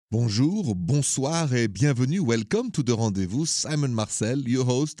Bonjour, bonsoir et bienvenue. Welcome to The Rendezvous. Simon Marcel, your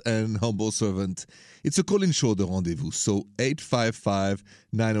host and humble servant. It's a call-in show, The Rendezvous, so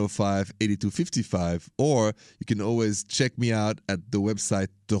 855-905-8255, or you can always check me out at the website,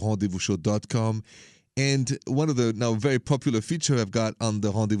 therendezvousshow.com. And one of the now very popular feature I've got on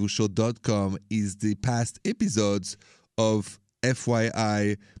therendezvousshow.com is the past episodes of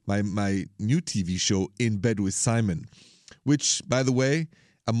FYI, my new TV show, In Bed with Simon, which, by the way,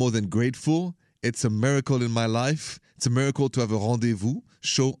 I'm more than grateful. It's a miracle in my life. It's a miracle to have a rendezvous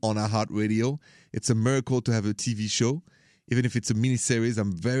show on iHeartRadio. It's a miracle to have a TV show. Even if it's a miniseries,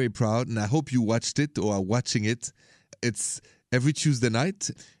 I'm very proud, and I hope you watched it or are watching it. It's every Tuesday night,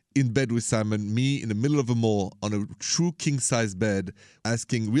 In Bed with Simon, me in the middle of a mall on a true king-size bed,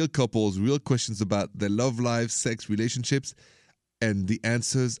 asking real couples real questions about their love lives, sex, relationships, and the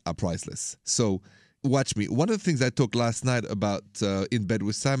answers are priceless. So watch me. One of the things I talked last night about In Bed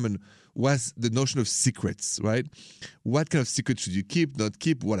with Simon was the notion of secrets, right? What kind of secrets should you keep, not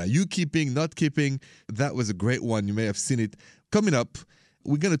keep? What are you keeping, not keeping? That was a great one. You may have seen it. Coming up,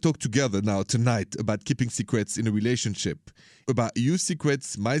 we're going to talk together now tonight about keeping secrets in a relationship, about your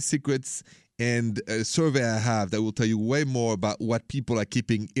secrets, my secrets, and a survey I have that will tell you way more about what people are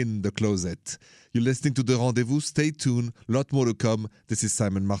keeping in the closet. You're listening to The Rendezvous. Stay tuned. A lot more to come. This is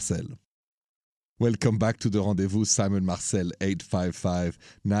Simon Marcel. Welcome back to The Rendezvous, Simon Marcel,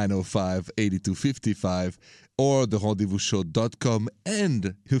 855-905-8255, or therendezvousshow.com,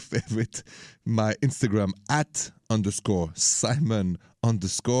 and your favorite, my Instagram,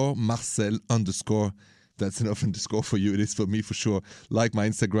 @Simon_Marcel_. That's enough underscore for you. It is for me, for sure. Like my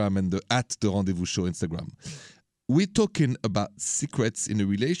Instagram and the @The Show Instagram. We're talking about secrets in a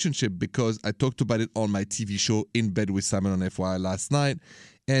relationship because I talked about it on my TV show, In Bed with Simon on FYI last night.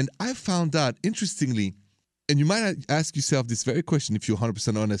 And I found out, interestingly, and you might ask yourself this very question if you're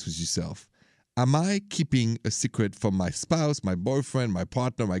 100% honest with yourself. Am I keeping a secret from my spouse, my boyfriend, my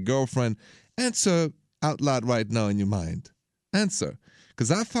partner, my girlfriend? Answer out loud right now in your mind. Answer. Because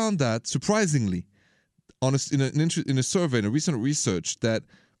I found out, surprisingly, in a survey, in a recent research, that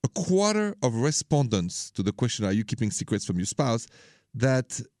a quarter of respondents to the question, are you keeping secrets from your spouse,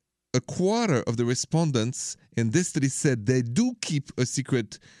 that a quarter of the respondents in this study said they do keep a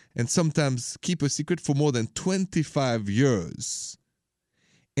secret, and sometimes keep a secret for more than 25 years.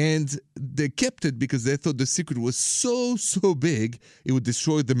 And they kept it because they thought the secret was so big, it would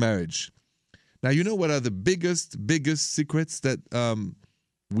destroy the marriage. Now, you know what are the biggest secrets that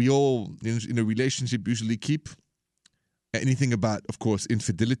we all in a relationship usually keep? Anything about, of course,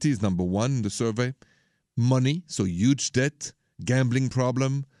 infidelity is number one in the survey. Money, so huge debt, gambling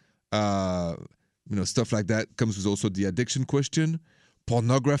problem, stuff like that comes with also the addiction question.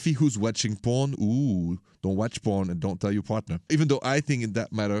 Pornography, who's watching porn? Ooh, don't watch porn and don't tell your partner. Even though I think in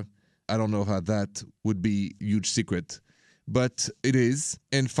that matter, I don't know how that would be a huge secret. But it is.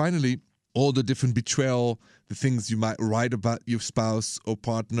 And finally, all the different betrayal, the things you might write about your spouse or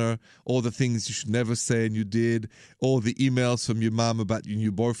partner, all the things you should never say and you did, all the emails from your mom about your new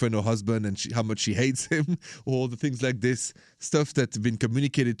boyfriend or husband and how much she hates him, all the things like this, stuff that's been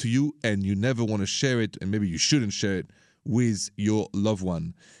communicated to you and you never want to share it, and maybe you shouldn't share it with your loved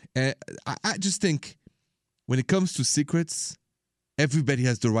one. And I just think when it comes to secrets, everybody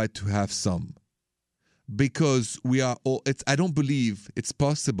has the right to have some. Because we are all, I don't believe it's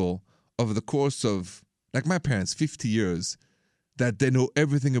possible over the course of, like my parents, 50 years, that they know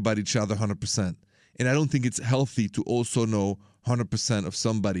everything about each other 100%. And I don't think it's healthy to also know 100% of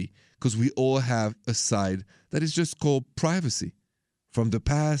somebody, because we all have a side that is just called privacy from the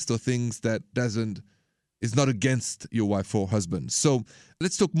past, or things that is not against your wife or husband. So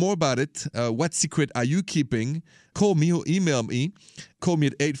let's talk more about it. What secret are you keeping? Call me or email me. Call me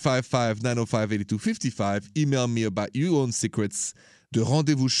at 855-905-8255. Email me about your own secrets.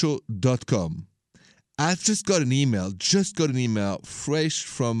 therendezvousshow.com. I've just got an email fresh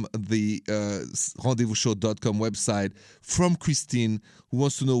from the rendezvousshow.com website from Christine, who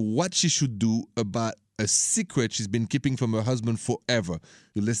wants to know what she should do about a secret she's been keeping from her husband forever.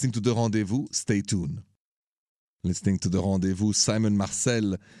 You're listening to The Rendezvous. Stay tuned. Listening to The Rendezvous, Simon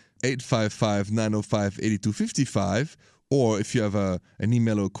Marcel, 855-905-8255. Or if you have an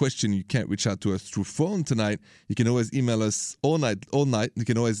email or a question, you can't reach out to us through phone tonight, you can always email us all night. You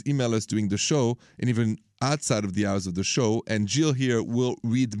can always email us during the show and even outside of the hours of the show. And Jill here will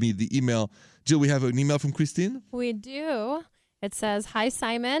read me the email. Jill, we have an email from Christine? We do. It says, "Hi,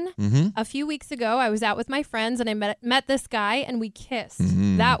 Simon. A few weeks ago, I was out with my friends and I met this guy and we kissed.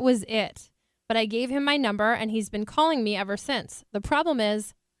 That was it. But I gave him my number and he's been calling me ever since. The problem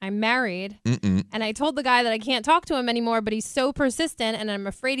is, I'm married. Mm-mm. And I told the guy that I can't talk to him anymore, but he's so persistent and I'm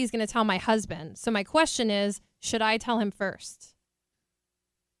afraid he's going to tell my husband. So my question is, should I tell him first?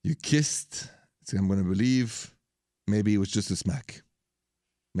 You kissed. So I'm going to believe maybe it was just a smack.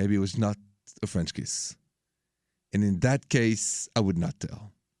 Maybe it was not a French kiss. And in that case, I would not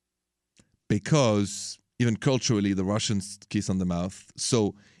tell. Because even culturally, the Russians kiss on the mouth.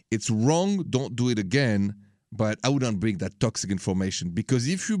 So it's wrong. Don't do it again. But I would not bring that toxic information. Because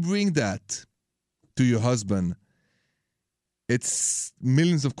if you bring that to your husband, it's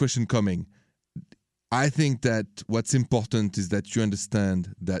millions of questions coming. I think that what's important is that you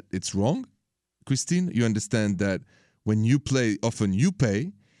understand that it's wrong, Christine. You understand that when you play, often you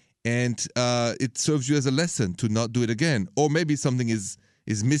pay. And it serves you as a lesson to not do it again. Or maybe something is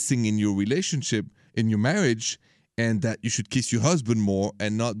missing in your relationship, in your marriage, and that you should kiss your husband more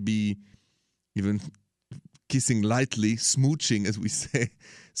and not be even kissing lightly, smooching, as we say,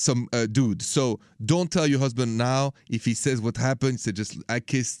 some dude. So don't tell your husband now. If he says what happened, say just, I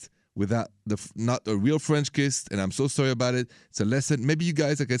kissed without not a real French kiss, and I'm so sorry about it. It's a lesson. Maybe you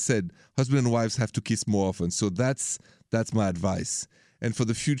guys, like I said, husband and wives have to kiss more often. So that's my advice. And for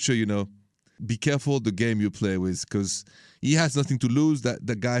the future, be careful the game you play with, because he has nothing to lose, that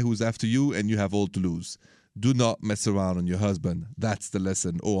the guy who's after you, and you have all to lose. Do not mess around on your husband. That's the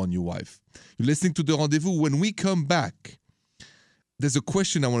lesson, or on your wife. You're listening to The Rendezvous. When we come back, there's a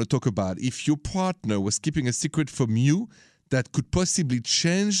question I want to talk about. If your partner was keeping a secret from you that could possibly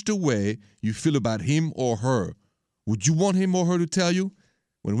change the way you feel about him or her, would you want him or her to tell you?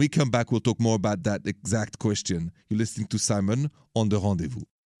 When we come back, we'll talk more about that exact question. You're listening to Simon on The Rendezvous.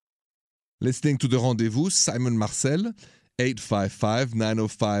 Listening to The Rendezvous, Simon Marcel,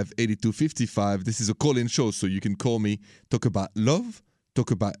 855-905-8255. This is a call-in show, so you can call me, talk about love,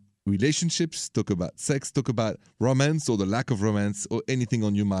 talk about relationships, talk about sex, talk about romance or the lack of romance or anything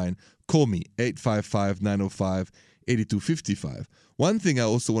on your mind. Call me, 855-905-8255. One thing I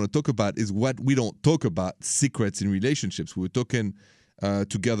also want to talk about is what we don't talk about, secrets in relationships. We were talking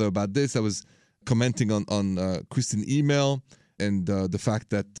together about this. I was commenting on Kristen's email and the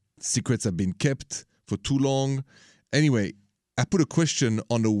fact that secrets have been kept for too long. Anyway, I put a question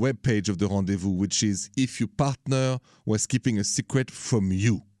on the webpage of The Rendezvous, which is, if your partner was keeping a secret from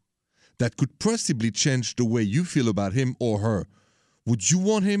you that could possibly change the way you feel about him or her, would you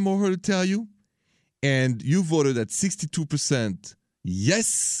want him or her to tell you? And you voted at 62%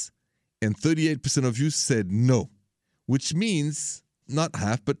 yes, and 38% of you said no, which means not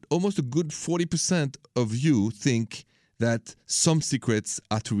half, but almost a good 40% of you think that some secrets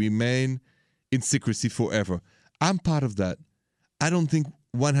are to remain in secrecy forever. I'm part of that. I don't think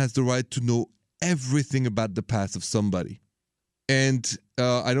one has the right to know everything about the past of somebody. And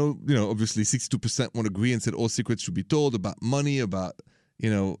I don't, obviously 62% won't agree and said all secrets should be told about money, about,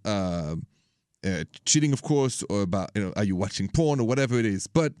 cheating, of course, or about, are you watching porn or whatever it is.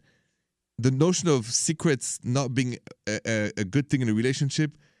 But the notion of secrets not being a good thing in a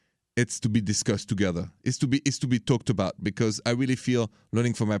relationship, it's to be discussed together. It's to be talked about, because I really feel,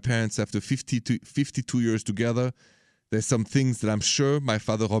 learning from my parents after 52 years together, there's some things that I'm sure my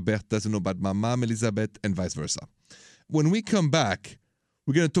father Robert doesn't know about my mom Elizabeth, and vice versa. When we come back,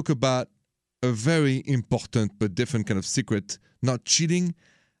 we're going to talk about a very important but different kind of secret, not cheating.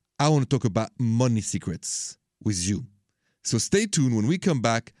 I want to talk about money secrets with you. So stay tuned. When we come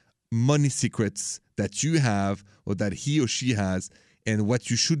back, money secrets that you have or that he or she has, and what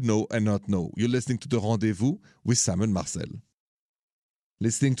you should know and not know. You're listening to The Rendezvous with Simon Marcel.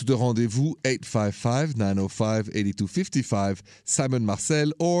 Listening to The Rendezvous, 855-905-8255, Simon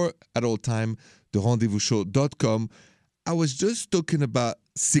Marcel, or at all time, therendezvousshow.com. I was just talking about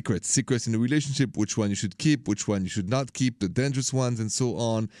secrets in a relationship, which one you should keep, which one you should not keep, the dangerous ones, and so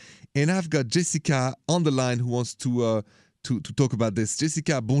on. And I've got Jessica on the line who wants to talk about this.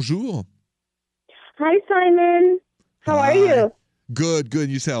 Jessica, bonjour. Hi, Simon. How are you? Good.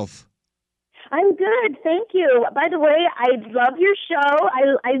 Yourself? I'm good, thank you. By the way, I love your show.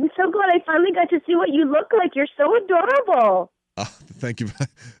 I'm so glad I finally got to see what you look like. You're so adorable. Thank you.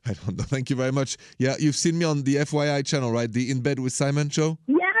 I don't know. Thank you very much. Yeah, you've seen me on the FYI channel, right? The In Bed with Simon show?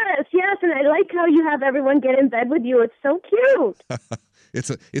 Yes. And I like how you have everyone get in bed with you. It's so cute.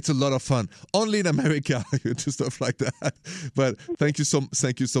 It's a lot of fun. Only in America you do stuff like that. But thank you so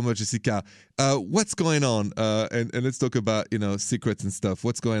much, Jessica. What's going on? And let's talk about secrets and stuff.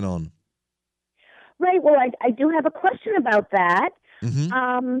 What's going on? Right. Well, I do have a question about that.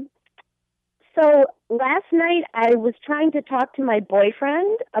 Mm-hmm. So last night I was trying to talk to my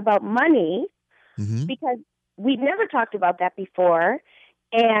boyfriend about money, mm-hmm. because we'd never talked about that before.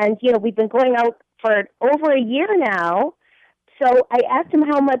 And, we've been going out for over a year now. So I asked him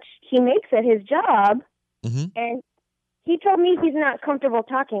how much he makes at his job, and he told me he's not comfortable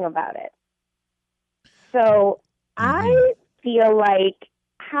talking about it. So I feel like,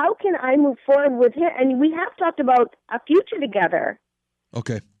 how can I move forward with him? And we have talked about a future together.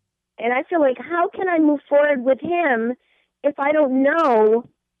 Okay. And I feel like, how can I move forward with him if I don't know,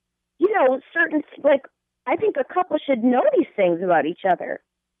 certain, like, I think a couple should know these things about each other.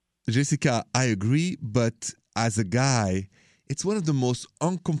 Jessica, I agree, but as a guy, it's one of the most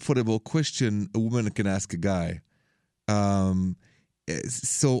uncomfortable questions a woman can ask a guy.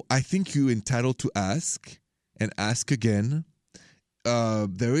 So I think you're entitled to ask and ask again.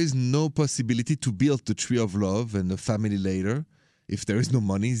 There is no possibility to build the tree of love and a family later if there is no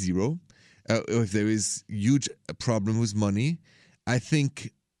money, zero. Or if there is huge problem with money, I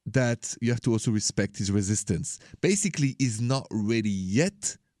think that you have to also respect his resistance. Basically, he's not ready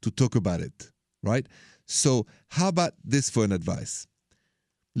yet to talk about it, right? So how about this for an advice?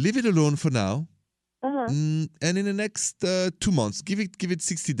 Leave it alone for now. And in the next 2 months, give it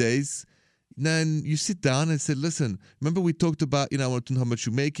 60 days. Then you sit down and say, listen, remember we talked about, I want to know how much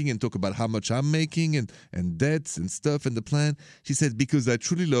you're making and talk about how much I'm making and debts and stuff and the plan. She said, because I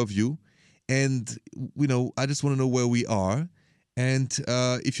truly love you. And, I just want to know where we are. And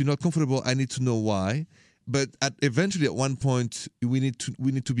if you're not comfortable, I need to know why. But eventually, at one point, we need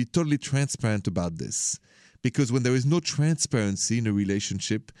to be totally transparent about this. Because when there is no transparency in a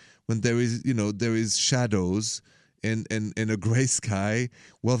relationship, when there is shadows and a gray sky,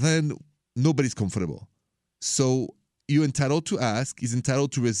 well, then nobody's comfortable. So you're entitled to ask. He's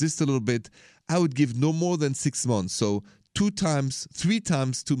entitled to resist a little bit. I would give no more than 6 months. So 3 times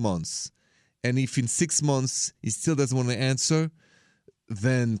 2 months. And if in 6 months he still doesn't want to answer,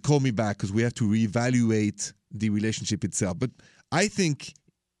 then call me back because we have to reevaluate the relationship itself. But I think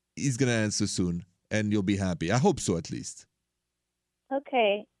he's going to answer soon and you'll be happy. I hope so, at least.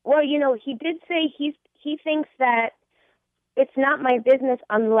 Okay. Well, he did say he thinks that it's not my business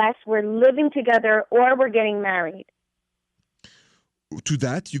unless we're living together or we're getting married. To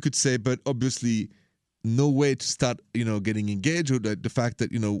that, you could say, but obviously no way to start, getting engaged, or the fact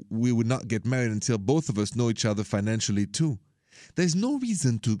that, we would not get married until both of us know each other financially too. There's no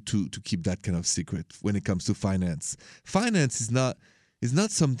reason to keep that kind of secret when it comes to finance. Finance is not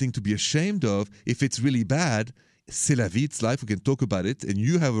something to be ashamed of. If it's really bad, c'est la vie, it's life, we can talk about it, and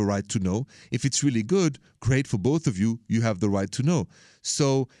you have a right to know. If it's really good, great for both of you, you have the right to know.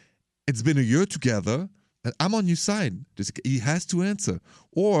 So it's been a year together, and I'm on your side. He has to answer.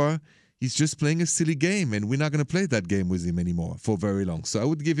 Or he's just playing a silly game, and we're not going to play that game with him anymore for very long. So I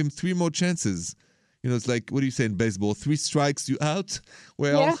would give him 3 more chances. It's like, what do you say in baseball? 3 strikes, you out?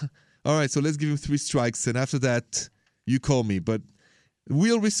 Well, yeah. All right, so let's give him 3 strikes, and after that, you call me. But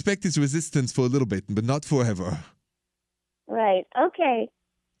we'll respect his resistance for a little bit, but not forever. Right, okay.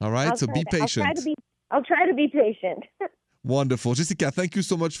 All right, so be patient. I'll try to be patient. Wonderful. Jessica, thank you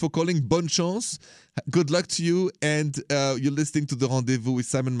so much for calling. Bonne chance. Good luck to you. And you're listening to The Rendezvous with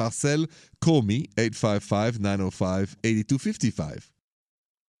Simon Marcel. Call me, 855-905-8255.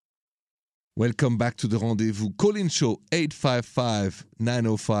 Welcome back to The Rendezvous call-in show,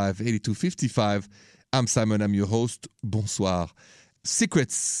 855-905-8255. I'm Simon, I'm your host. Bonsoir.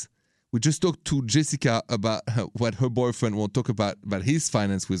 Secrets. We just talked to Jessica about what her boyfriend won't talk about his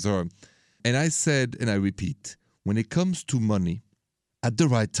finance with her. And I said, and I repeat, when it comes to money, at the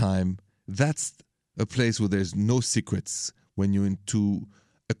right time, that's a place where there's no secrets when you're into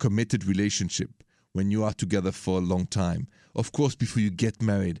a committed relationship, when you are together for a long time. Of course, before you get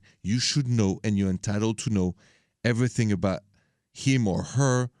married, you should know, and you're entitled to know, everything about him or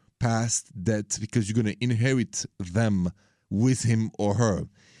her, past, debt, because you're going to inherit them with him or her.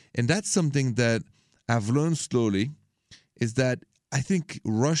 And that's something that I've learned slowly, is that I think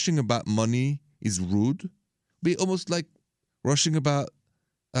rushing about money is rude. Be almost like rushing about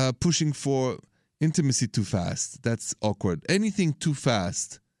pushing for intimacy too fast. That's awkward. Anything too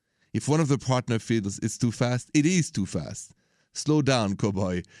fast, if one of the partner feels it's too fast, it is too fast. Slow down,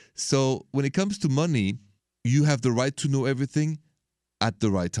 cowboy. So when it comes to money, you have the right to know everything at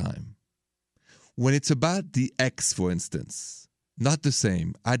the right time. When it's about the ex, for instance, not the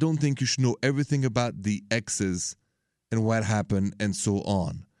same. I don't think you should know everything about the exes and what happened and so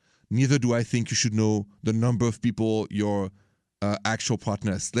on. Neither do I think you should know the number of people your actual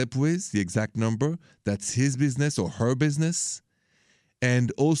partner slept with, the exact number. That's his business or her business.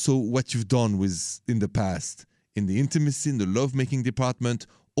 And also what you've done with in the past, in the intimacy, in the lovemaking department.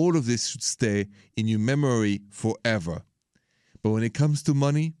 All of this should stay in your memory forever. But when it comes to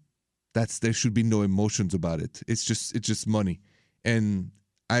money, there should be no emotions about it. It's just money. And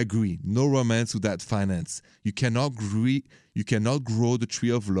I agree. No romance without finance. You cannot grow the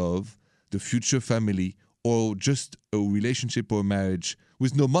tree of love, the future family, or just a relationship or marriage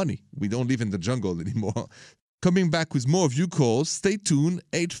with no money. We don't live in the jungle anymore. Coming back with more of you calls. Stay tuned.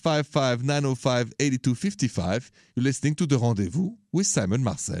 855-905-8255. You're listening to The Rendezvous with Simon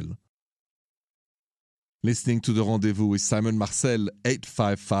Marcel. Listening to The Rendezvous with Simon Marcel,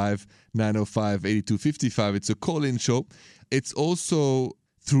 855-905-8255. It's a call-in show. It's also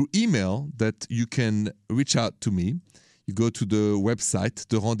through email that you can reach out to me. You go to the website,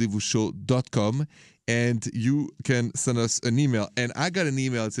 therendezvousshow.com, and you can send us an email. And I got an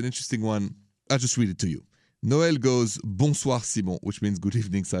email. It's an interesting one. I'll just read it to you. Noel goes, Bonsoir Simon, which means good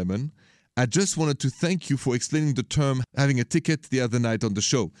evening, Simon. I just wanted to thank you for explaining the term having a ticket the other night on the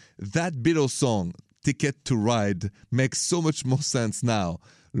show. That Beatles song, Ticket to Ride, makes so much more sense now.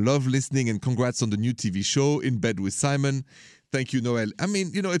 Love listening and congrats on the new TV show, In Bed with Simon. Thank you, Noel. I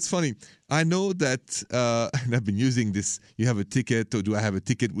mean, it's funny. I know that, and I've been using this, you have a ticket, or do I have a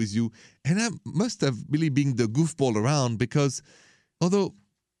ticket with you? And I must have really been the goofball around because although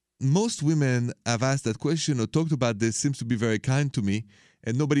most women have asked that question or talked about this, seems to be very kind to me,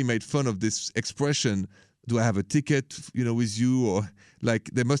 and nobody made fun of this expression, do I have a ticket, with you? Or like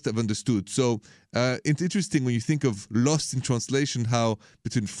they must have understood. So it's interesting when you think of lost in translation, how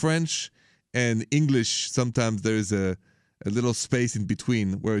between French and English, sometimes there is a little space in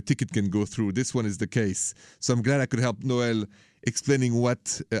between where a ticket can go through. This one is the case. So I'm glad I could help Noel explaining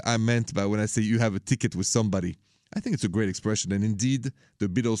what I meant by when I say you have a ticket with somebody. I think it's a great expression. And indeed, the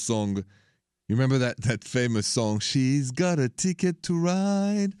Beatles song, you remember that famous song, She's Got a Ticket to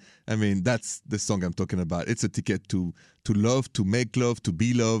Ride? I mean, that's the song I'm talking about. It's a ticket to love, to make love, to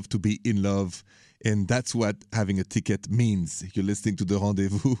be loved, to be in love. And that's what having a ticket means. You're listening to The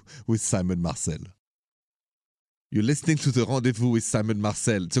Rendezvous with Simon Marcel. You're listening to The Rendezvous with Simon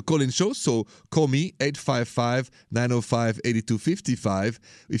Marcel. It's a call-in show, so call me, 855-905-8255.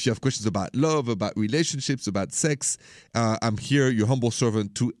 If you have questions about love, about relationships, about sex, I'm here, your humble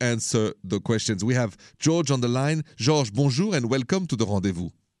servant, to answer the questions. We have George on the line. George, bonjour and welcome to The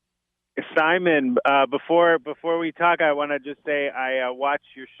Rendezvous. Simon, before we talk, I want to just say I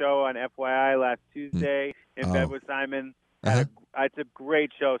watched your show on FYI last Tuesday, In Bed with Simon. It's a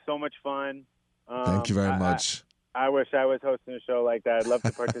great show, so much fun. Thank you very much. I wish I was hosting a show like that. I'd love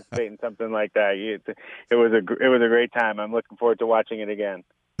to participate in something like that. It was a great time. I'm looking forward to watching it again.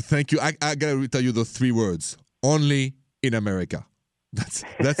 Thank you. I gotta tell you those 3 words. Only in America. That's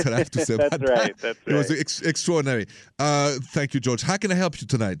what I have to say about that. That's right. It was extraordinary. Thank you, George. How can I help you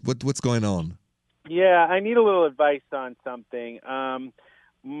tonight? What's going on? Yeah, I need a little advice on something.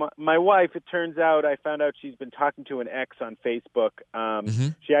 My wife, it turns out, I found out she's been talking to an ex on Facebook.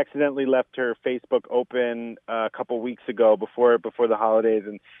 She accidentally left her Facebook open a couple weeks ago before the holidays,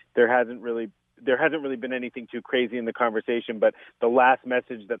 and there hasn't really been anything too crazy in the conversation. But the last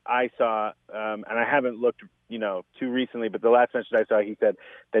message that I saw, and I haven't looked, too recently, but the last message I saw, he said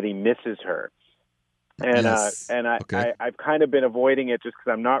that he misses her. And yes. I've kind of been avoiding it just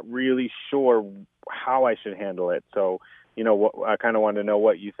because I'm not really sure how I should handle it. So, I kind of want to know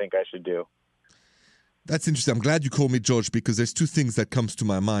what you think I should do. That's interesting. I'm glad you called me, George, because there's 2 things that comes to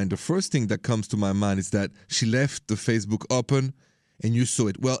my mind. The first thing that comes to my mind is that she left the Facebook open and you saw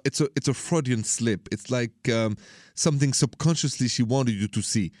it. Well, it's a Freudian slip. It's like something subconsciously she wanted you to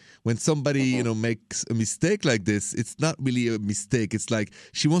see. When somebody, makes a mistake like this, it's not really a mistake. It's like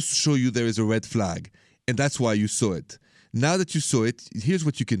she wants to show you there is a red flag, and that's why you saw it. Now that you saw it, here's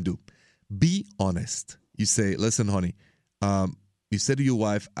what you can do. Be honest. You say, listen, honey, you said to your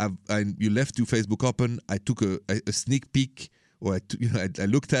wife, you left your Facebook open. I took a sneak peek, or I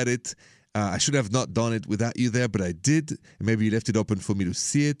looked at it. I should have not done it without you there, but I did. And maybe you left it open for me to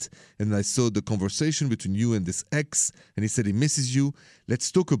see it. And I saw the conversation between you and this ex, and he said he misses you. Let's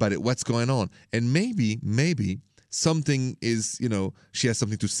talk about it. What's going on? And maybe something is, she has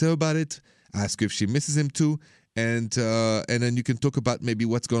something to say about it. Ask her if she misses him too. And then you can talk about maybe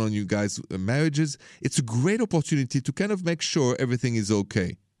what's going on in you guys' marriages. It's a great opportunity to kind of make sure everything is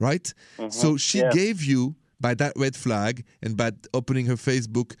okay, right? So she gave you, by that red flag and by opening her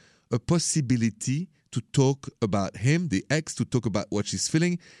Facebook, a possibility to talk about him, the ex, to talk about what she's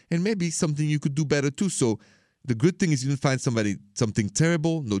feeling, and maybe something you could do better too. So the good thing is you didn't find something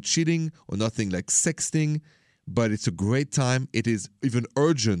terrible, no cheating or nothing like sexting, but it's a great time. It is even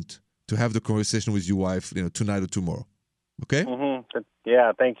urgent to have the conversation with your wife, tonight or tomorrow. Okay?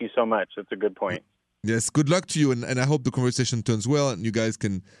 Yeah, thank you so much. That's a good point. Yes, good luck to you, and I hope the conversation turns well and you guys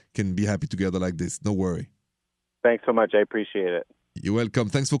can be happy together like this. No worry. Thanks so much. I appreciate it. You're welcome.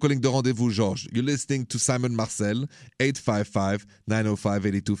 Thanks for calling the Rendezvous, Georges. You're listening to Simon Marcel,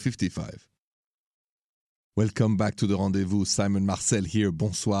 855-905-8255. Welcome back to the Rendezvous. Simon Marcel here.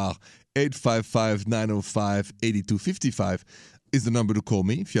 Bonsoir. 855-905-8255 is the number to call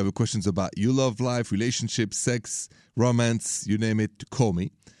me. If you have questions about your love life, relationship, sex, romance, you name it, call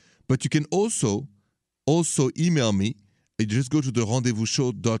me. But you can also email me. You just go to the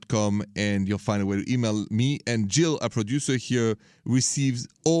rendezvousshow.com and you'll find a way to email me. And Jill, our producer here, receives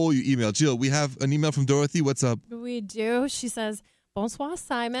all your email. Jill, we have an email from Dorothy. What's up? We do. She says, "Bonsoir,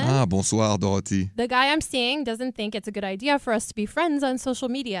 Simon. Bonsoir, Dorothy. The guy I'm seeing doesn't think it's a good idea for us to be friends on social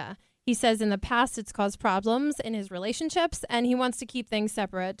media. He says in the past it's caused problems in his relationships and he wants to keep things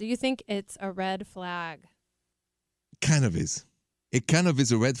separate. Do you think it's a red flag?" Kind of is. It kind of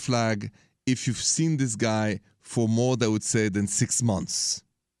is a red flag if you've seen this guy for more, I would say, than 6 months.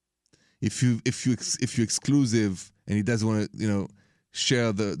 If you're exclusive and he doesn't want to,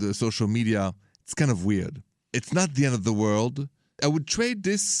 share the social media, it's kind of weird. It's not the end of the world. I would trade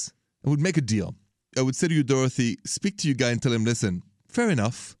this. I would make a deal. I would say to you, Dorothy, speak to your guy and tell him, listen, fair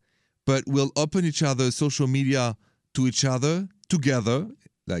enough, but we'll open each other's social media to each other together,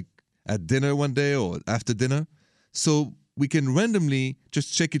 like at dinner one day or after dinner. So we can randomly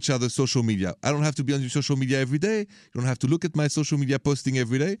just check each other's social media. I don't have to be on your social media every day. You don't have to look at my social media posting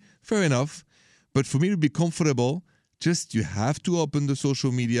every day. Fair enough. But for me to be comfortable, just you have to open the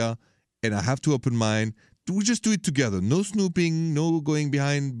social media and I have to open mine. We just do it together. No snooping, no going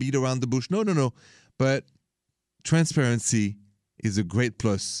beat around the bush. No. But transparency is a great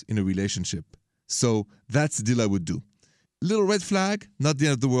plus in a relationship. So that's the deal I would do. Little red flag, not the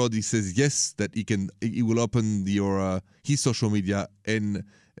end of the world. He says yes, that he will open his social media and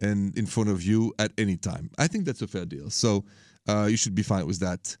in front of you at any time. I think that's a fair deal. So you should be fine with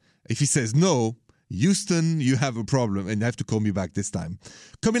that. If he says no, Houston, you have a problem and you have to call me back this time.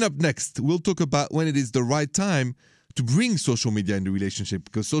 Coming up next, we'll talk about when it is the right time to bring social media into relationship,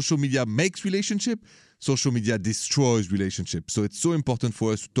 because social media makes relationship, social media destroys relationship. So it's so important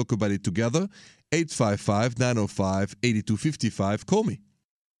for us to talk about it together. 855-905-8255. Call me.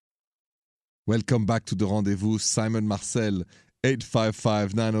 Welcome back to the Rendezvous. Simon Marcel,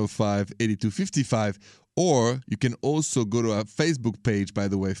 855-905-8255. Or you can also go to our Facebook page, by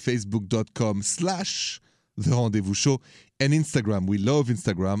the way, facebook.com/The Rendezvous Show, and Instagram. We love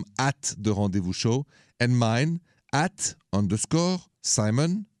Instagram, @The Rendezvous Show, and mine,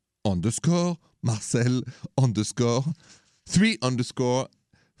 @_Simon_Marcel_3_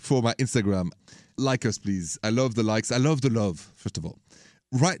 for my Instagram. Like us, please. I love the likes. I love the love, first of all.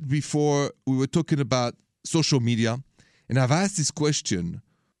 Right before we were talking about social media, and I've asked this question,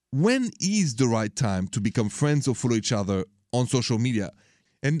 when is the right time to become friends or follow each other on social media?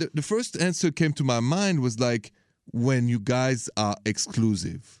 And the first answer came to my mind was like, when you guys are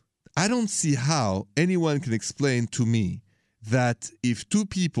exclusive. I don't see how anyone can explain to me that if two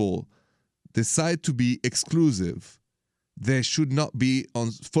people decide to be exclusive, they should not be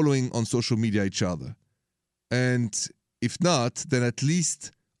following on social media each other. And if not, then at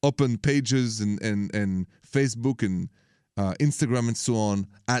least open pages and Facebook and Instagram and so on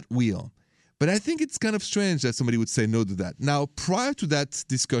at will. But I think it's kind of strange that somebody would say no to that. Now, prior to that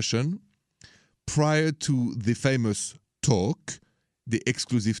discussion, prior to the famous talk, the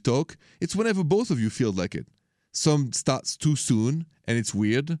exclusive talk, it's whenever both of you feel like it. Some starts too soon and it's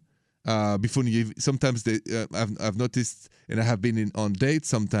weird. Sometimes I've noticed, and I have been on dates.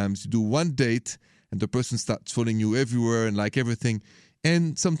 Sometimes you do one date and the person starts following you everywhere and like everything,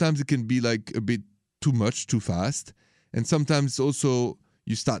 and sometimes it can be like a bit too much, too fast. And sometimes also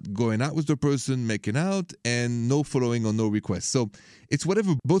you start going out with the person, making out, and no following or no request. So it's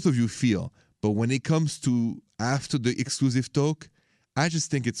whatever both of you feel. But when it comes to after the exclusive talk, I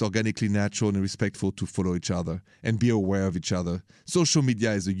just think it's organically natural and respectful to follow each other and be aware of each other. Social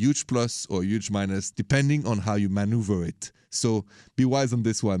media is a huge plus or a huge minus, depending on how you maneuver it. So be wise on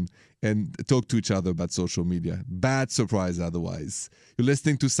this one and talk to each other about social media. Bad surprise otherwise. You're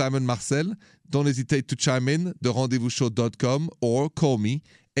listening to Simon Marcel. Don't hesitate to chime in, therendezvousshow.com, or call me,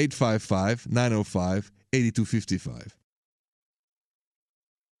 855-905-8255.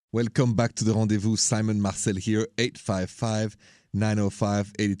 Welcome back to The Rendezvous. Simon Marcel here,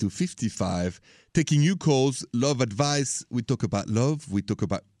 855-905-8255. Taking you calls, love advice. We talk about love. We talk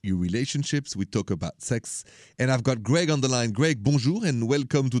about your relationships. We talk about sex. And I've got Greg on the line. Greg, bonjour and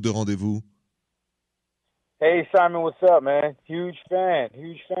welcome to The Rendezvous. Hey, Simon, what's up, man? Huge fan.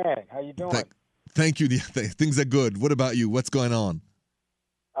 How you doing? Thank you. Things are good. What about you? What's going on?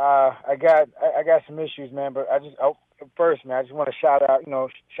 I got some issues, man. But first, man, I just want to shout out your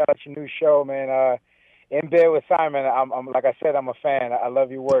new show, man. In Bed with Simon. I'm like I said, I'm a fan. I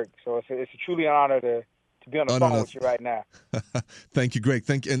love your work. So it's truly an honor to be on the phone with you right now. Thank you, Greg.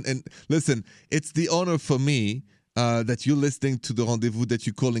 Thank you. And listen, it's the honor for me that you're listening to the Rendezvous, that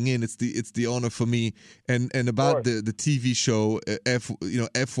you're calling in. It's the honor for me. And about the TV show,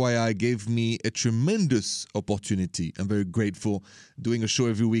 FYI gave me a tremendous opportunity. I'm very grateful. Doing a show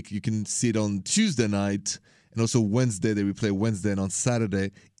every week. You can see it on Tuesday night. And also Wednesday, they replay Wednesday, and on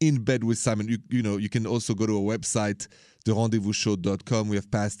Saturday, In Bed with Simon. You can also go to our website, therendezvousshow.com. We have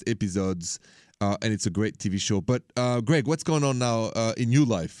past episodes, and it's a great TV show. But Greg, what's going on now in your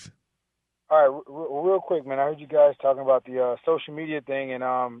life? All right, real quick, man. I heard you guys talking about the social media thing, and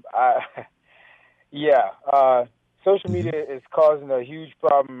social media is causing a huge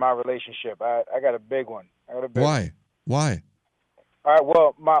problem in my relationship. I got a big one. Why? Why? All right,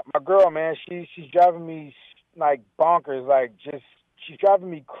 well, my girl, man, she's driving me like bonkers, she's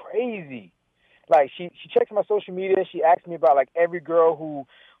driving me crazy. Like she checks my social media. She asks me about like every girl who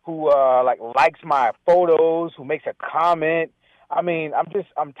likes my photos, who makes a comment. I mean, I'm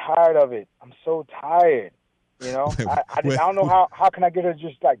tired of it. I'm so tired. You know, I don't know how can I get her to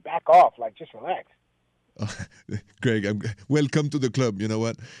just like back off, like just relax. Greg, welcome to the club. You know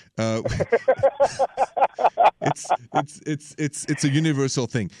what? It's a universal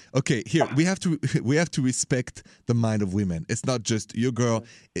thing. Okay, here we have to respect the mind of women. It's not just your girl.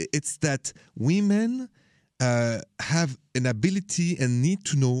 It's that women have an ability and need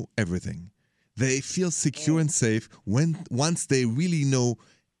to know everything. They feel secure and safe once they really know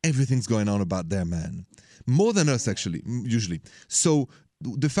everything's going on about their man, more than us actually, usually. So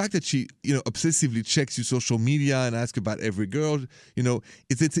the fact that she, obsessively checks your social media and asks about every girl,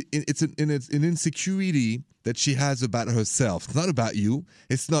 it's an insecurity that she has about herself. It's not about you.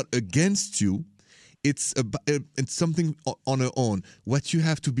 It's not against you. It's something on her own. What you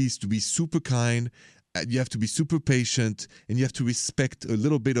have to be is to be super kind. You have to be super patient, and you have to respect a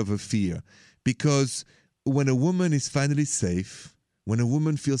little bit of her fear, because when a woman is finally safe, when a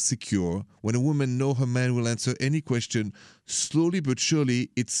woman feels secure, when a woman knows her man will answer any question, slowly but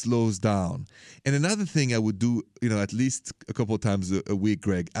surely it slows down. And another thing I would do, at least a couple of times a week,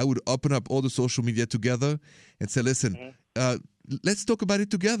 Greg, I would open up all the social media together and say, listen, let's talk about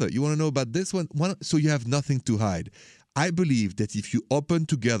it together. You want to know about this one? So you have nothing to hide. I believe that if you open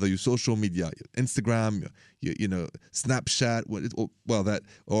together your social media, Instagram, Snapchat,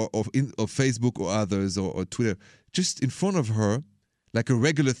 or Facebook or others, or Twitter, just in front of her, like a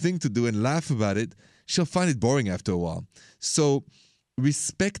regular thing to do, and laugh about it, she'll find it boring after a while. So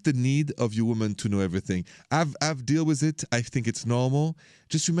respect the need of your woman to know everything. I've dealt with it. I think it's normal.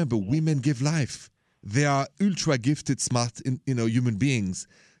 Just remember, women give life. They are ultra gifted, smart, human beings.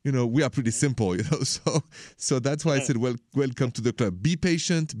 We are pretty simple, So that's why I said, welcome to the club. Be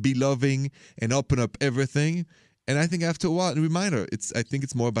patient, be loving, and open up everything. And I think after a while, and remind her, I think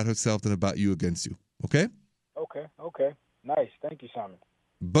it's more about herself than about you against you. Okay? Okay. Nice. Thank you, Simon.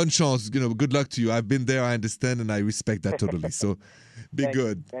 Bonne chance. Good luck to you. I've been there. I understand, and I respect that totally. So be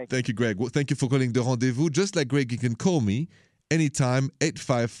good. Thank you, Greg. Well, thank you for calling the Rendezvous. Just like Greg, you can call me anytime,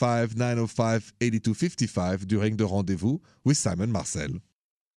 855-905-8255 during the Rendezvous with Simon Marcel.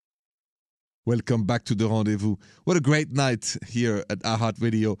 Welcome back to the Rendezvous. What a great night here at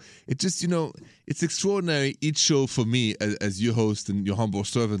iHeartRadio. It just, it's extraordinary each show for me as your host and your humble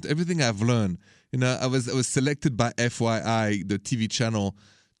servant. Everything I've learned. I was selected by FYI, the TV channel,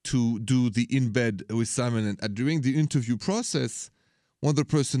 to do the In Bed with Simon. And during the interview process, one of the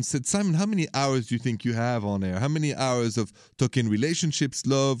persons said, Simon, how many hours do you think you have on air? How many hours of talking relationships,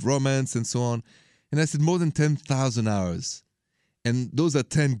 love, romance, and so on? And I said, more than 10,000 hours. And those are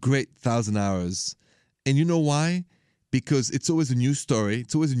 10 great 1,000 hours. And you know why? Because it's always a new story.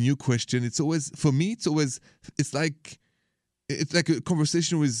 It's always a new question. It's always, for me, it's like a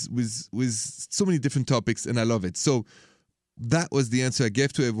conversation with so many different topics, and I love it. So that was the answer I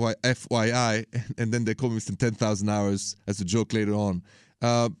gave to FYI, and then they called me 10,000 hours as a joke later on.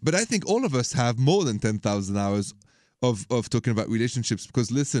 But I think all of us have more than 10,000 hours of talking about relationships,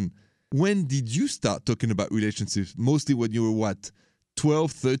 because listen, when did you start talking about relationships? Mostly when you were, 12,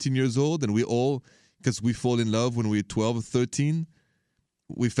 13 years old, and we all, because we fall in love when we were 12 or 13,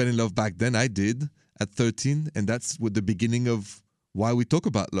 we fell in love back then. I did at 13, and that's with the beginning of why we talk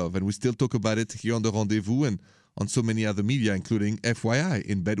about love, and we still talk about it here on The Rendezvous and on so many other media, including FYI,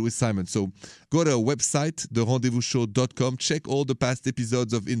 In Bed with Simon. So go to our website, therendezvousshow.com, check all the past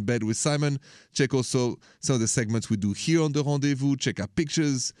episodes of In Bed with Simon, check also some of the segments we do here on The Rendezvous, check our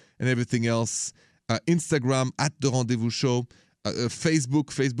pictures and everything else. Instagram, at The Rendezvous Show.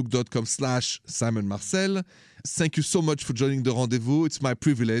 facebook.com/Simon Marcel. Thank you so much for joining the Rendezvous. It's my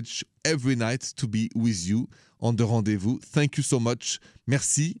privilege every night to be with you on the Rendezvous. Thank you so much.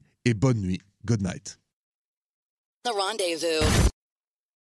 Merci et bonne nuit. Good night. The Rendezvous.